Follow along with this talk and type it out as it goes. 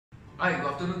Hi,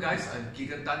 good afternoon guys, I'm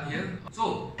Kaygarn here.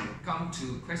 So, come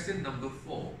to question number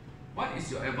 4. What is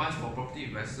your advice for property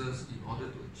investors in order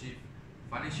to achieve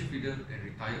financial freedom and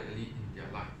retire early in their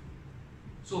life?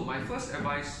 So, my first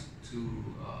advice to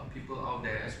people out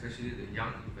there, especially the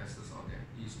young investors out there,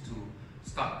 is to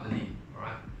start early.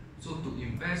 Alright. So, to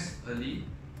invest early,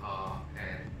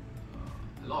 and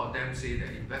a lot of them say that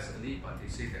invest early, but they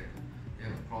say that they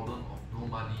have a problem of no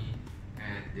money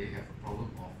and they have a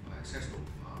problem of access to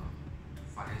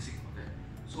financing for them.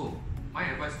 So my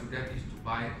advice to them is to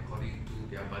buy according to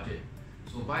their budget.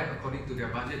 So buy according to their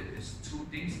budget is two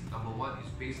things. Number one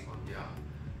is based on their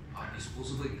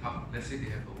disposable income. Let's say they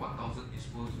have a 1,000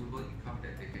 disposable income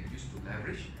that they can use to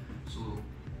leverage. So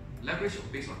leverage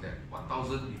based on that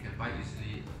 1,000, you can buy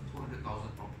easily a 200,000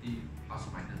 property plus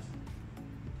minus.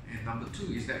 And number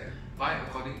two is that buy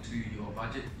according to your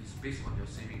budget is based on your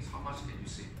savings. How much can you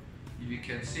save? If you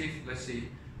can save, let's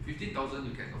say 50,000,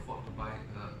 you can afford to buy,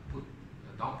 put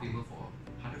a down payment for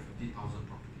 150,000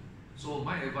 property. So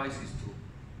my advice is to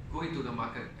go into the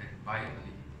market and buy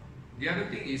early. The other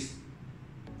thing is,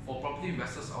 for property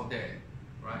investors out there,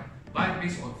 right? Buy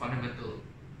based on fundamental.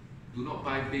 Do not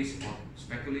buy based on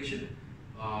speculation,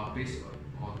 based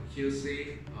on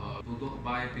hearsay. Do not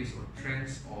buy based on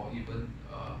trends or even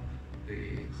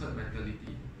the herd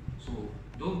mentality. So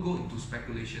don't go into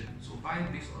speculation. So buy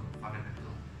based on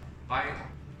fundamental. Buy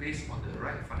based on the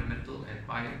right fundamental and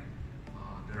buy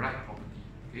the right property.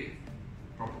 Okay,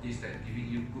 properties that giving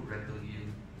you good rental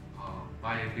yield.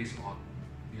 Buy based on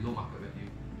below market value.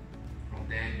 From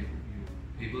there, you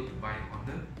able to buy on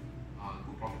the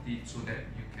good property so that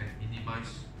you can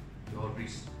minimize your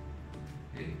risk.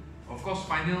 Okay. Of course,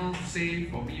 final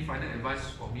advice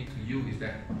for me to you is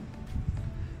that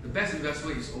the best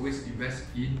investment is always invest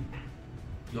in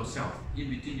yourself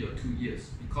in between your 2 years,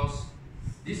 because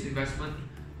this investment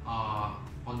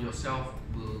on yourself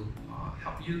will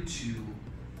help you to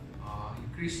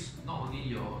increase not only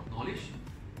your knowledge,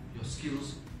 your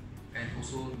skills, and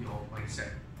also your mindset.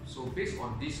 So based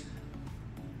on this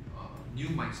new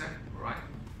mindset, right,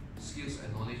 skills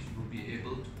and knowledge, you will be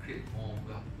able to create more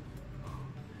wealth.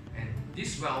 And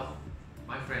this wealth,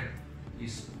 my friend,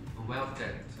 is a wealth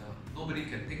that nobody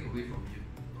can take away from you.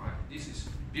 Right? This is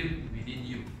built within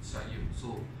you, inside you.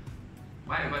 So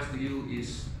my advice to you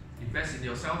is invest in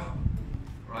yourself,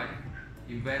 right?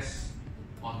 Invest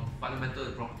on fundamental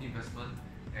property investment,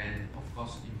 and of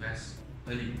course invest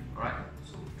early, right?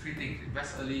 So three things: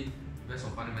 invest early, invest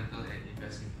on fundamental, and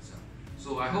invest in yourself.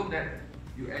 So I hope that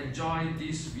you enjoy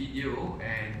this video,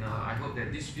 and I hope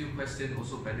that this few questions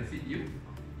also benefit you.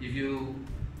 If you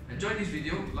enjoy this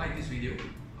video, like this video,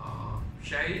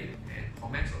 share it, and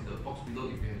comment on the box below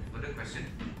if you have further questions.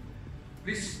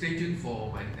 Please stay tuned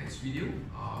for my next video.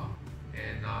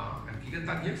 I'm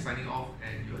Kaygarn here signing off,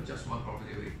 and you are just one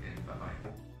property away, and bye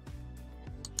bye.